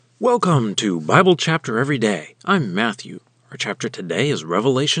Welcome to Bible Chapter Every Day. I'm Matthew. Our chapter today is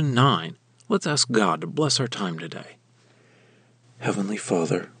Revelation 9. Let's ask God to bless our time today. Heavenly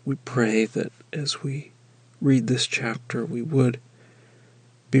Father, we pray that as we read this chapter, we would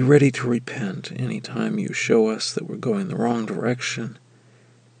be ready to repent any time you show us that we're going the wrong direction.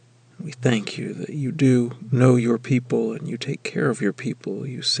 We thank you that you do know your people and you take care of your people.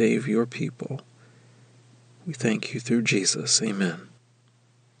 You save your people. We thank you through Jesus. Amen.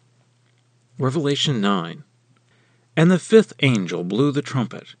 Revelation 9. And the fifth angel blew the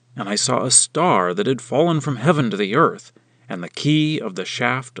trumpet, and I saw a star that had fallen from heaven to the earth, and the key of the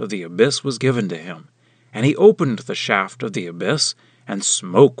shaft of the abyss was given to him. And he opened the shaft of the abyss, and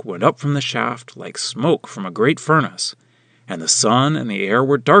smoke went up from the shaft like smoke from a great furnace. And the sun and the air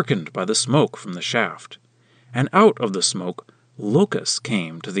were darkened by the smoke from the shaft. And out of the smoke locusts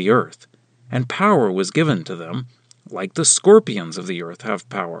came to the earth, and power was given to them, like the scorpions of the earth have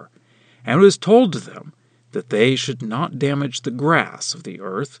power. And it was told to them that they should not damage the grass of the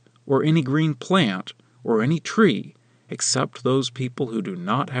earth, or any green plant, or any tree, except those people who do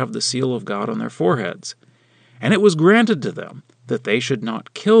not have the seal of God on their foreheads. And it was granted to them that they should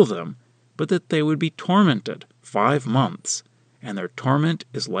not kill them, but that they would be tormented 5 months. And their torment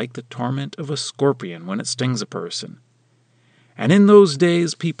is like the torment of a scorpion when it stings a person. And in those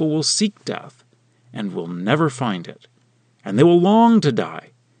days people will seek death, and will never find it. And they will long to die,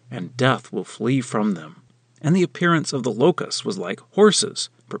 and death will flee from them. And the appearance of the locusts was like horses,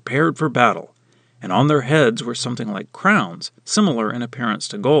 prepared for battle. And on their heads were something like crowns, similar in appearance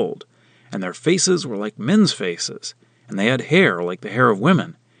to gold. And their faces were like men's faces, and they had hair like the hair of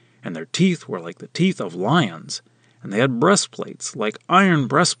women. And their teeth were like the teeth of lions. And they had breastplates like iron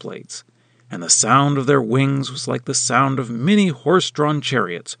breastplates. And the sound of their wings was like the sound of many horse-drawn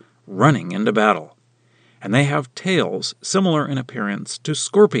chariots running into battle. And they have tails similar in appearance to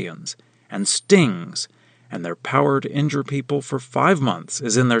scorpions, and stings, and their power to injure people for 5 months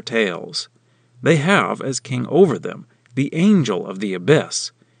is in their tails. They have as king over them the angel of the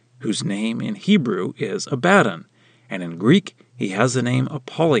abyss, whose name in Hebrew is Abaddon, and in Greek he has the name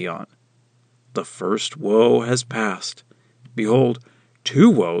Apollyon. The first woe has passed. Behold,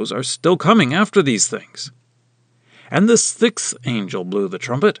 2 woes are still coming after these things. And the 6th angel blew the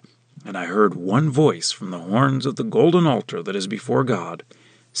trumpet, and I heard one voice from the horns of the golden altar that is before God,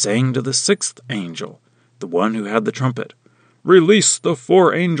 saying to the 6th angel, the one who had the trumpet, Release the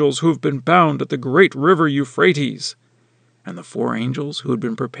 4 angels who have been bound at the great river Euphrates. And the 4 angels who had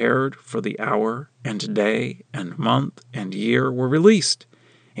been prepared for the hour and day and month and year were released,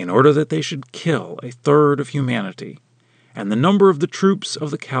 in order that they should kill 1/3 of humanity. And the number of the troops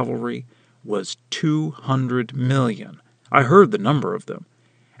of the cavalry was 200 million. I heard the number of them.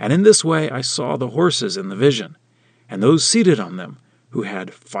 And in this way I saw the horses in the vision, and those seated on them, who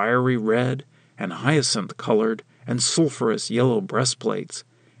had fiery red and hyacinth-colored and sulphurous yellow breastplates.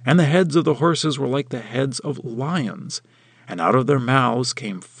 And the heads of the horses were like the heads of lions, and out of their mouths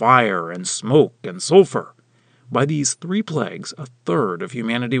came fire and smoke and sulphur. By these 3 plagues 1/3 of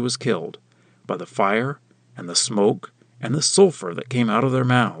humanity was killed, by the fire and the smoke and the sulphur that came out of their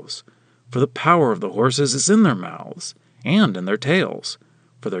mouths. For the power of the horses is in their mouths and in their tails.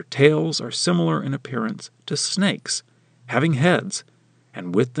 For their tails are similar in appearance to snakes, having heads,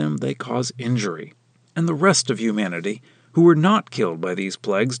 and with them they cause injury. And the rest of humanity, who were not killed by these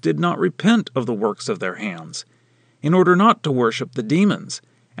plagues, did not repent of the works of their hands, in order not to worship the demons,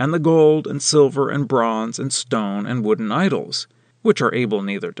 and the gold and silver and bronze and stone and wooden idols, which are able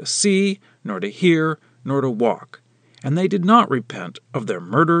neither to see, nor to hear, nor to walk. And they did not repent of their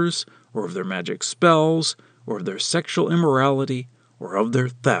murders, or of their magic spells, or of their sexual immorality, or of their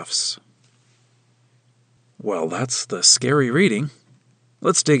thefts. Well, that's the scary reading.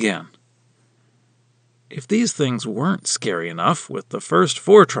 Let's dig in. If these things weren't scary enough with the first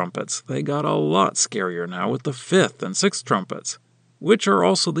 4 trumpets, they got a lot scarier now with the 5th and 6th trumpets, which are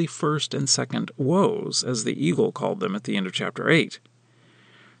also the first and second woes, as the eagle called them at the end of chapter 8.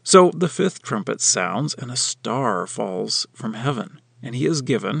 So the 5th trumpet sounds, and a star falls from heaven, and he is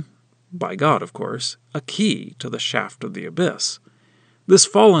given, by God of course, a key to the shaft of the abyss. This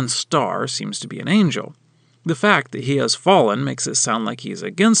fallen star seems to be an angel. The fact that he has fallen makes it sound like he is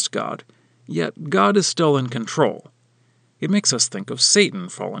against God, yet God is still in control. It makes us think of Satan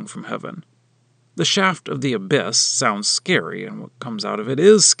falling from heaven. The shaft of the abyss sounds scary, and what comes out of it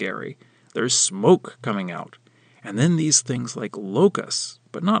is scary. There's smoke coming out, and then these things like locusts,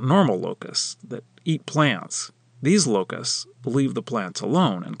 but not normal locusts that eat plants. These locusts leave the plants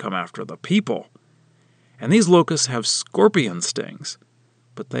alone and come after the people. And these locusts have scorpion stings,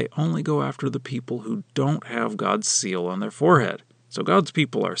 but they only go after the people who don't have God's seal on their forehead. so God's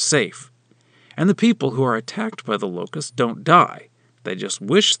people are safe. And the people who are attacked by the locusts don't die. They just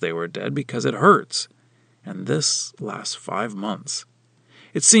wish they were dead because it hurts. And this lasts 5 months.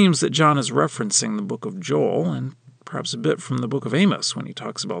 It seems that John is referencing the book of Joel and perhaps a bit from the book of Amos when he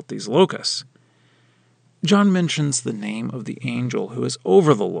talks about these locusts. John mentions the name of the angel who is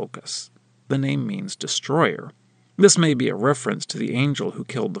over the locusts. The name means destroyer. This may be a reference to the angel who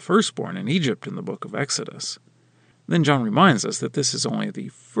killed the firstborn in Egypt in the book of Exodus. Then John reminds us that this is only the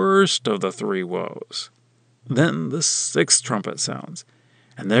first of the 3 woes. Then the 6th trumpet sounds,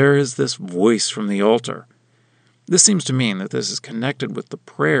 and there is this voice from the altar. This seems to mean that this is connected with the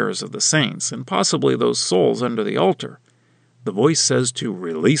prayers of the saints and possibly those souls under the altar. The voice says to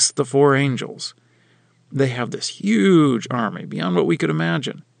release the 4 angels. They have this huge army beyond what we could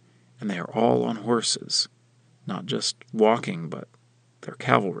imagine, and they are all on horses. Not just walking, but they're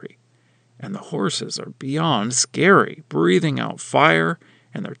cavalry. And the horses are beyond scary, breathing out fire,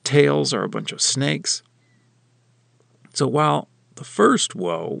 and their tails are a bunch of snakes. So while the first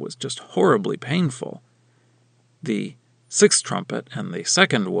woe was just horribly painful, the 6th trumpet and the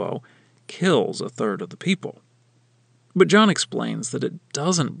 2nd woe kills a third of the people. But John explains that it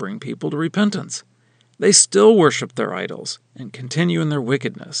doesn't bring people to repentance. They still worship their idols and continue in their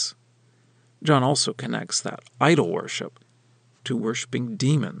wickedness. John also connects that idol worship to worshiping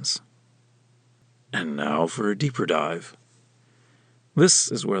demons. And now for a deeper dive.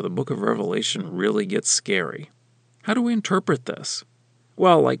 This is where the book of Revelation really gets scary. How do we interpret this?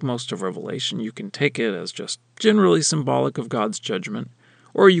 Well, like most of Revelation, you can take it as just generally symbolic of God's judgment,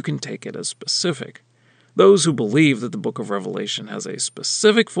 or you can take it as specific. Those who believe that the book of Revelation has a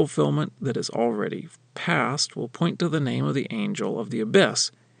specific fulfillment that is already past will point to the name of the angel of the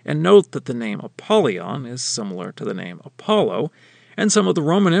abyss, and note that the name Apollyon is similar to the name Apollo, and some of the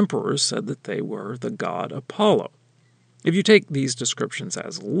Roman emperors said that they were the god Apollo. If you take these descriptions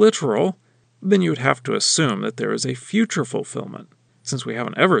as literal, then you would have to assume that there is a future fulfillment, since we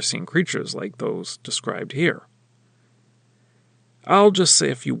haven't ever seen creatures like those described here. I'll just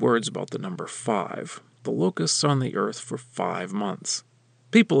say a few words about the number 5. The locusts are on the earth for 5 months.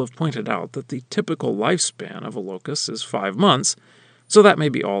 People have pointed out that the typical lifespan of a locust is 5 months, so that may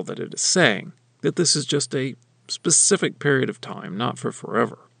be all that it is saying, that this is just a specific period of time, not for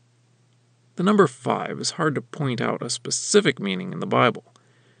forever. The number 5 is hard to point out a specific meaning in the Bible.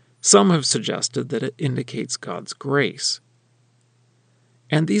 Some have suggested that it indicates God's grace.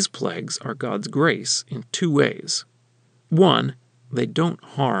 And these plagues are God's grace in 2 ways. 1, they don't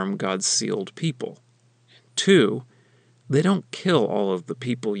harm God's sealed people. 2, they don't kill all of the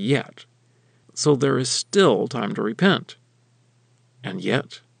people yet, so there is still time to repent. And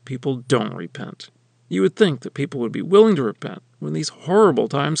yet, people don't repent. You would think that people would be willing to repent when these horrible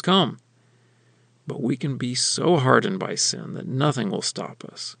times come. But we can be so hardened by sin that nothing will stop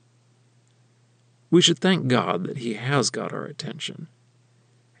us. We should thank God that He has got our attention,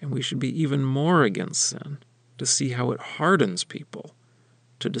 and we should be even more against sin to see how it hardens people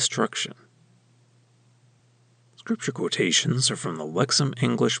to destruction. Scripture quotations are from the Lexham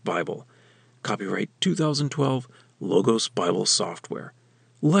English Bible. Copyright 2012, Logos Bible Software.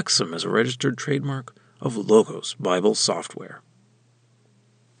 Lexham is a registered trademark of Logos Bible Software.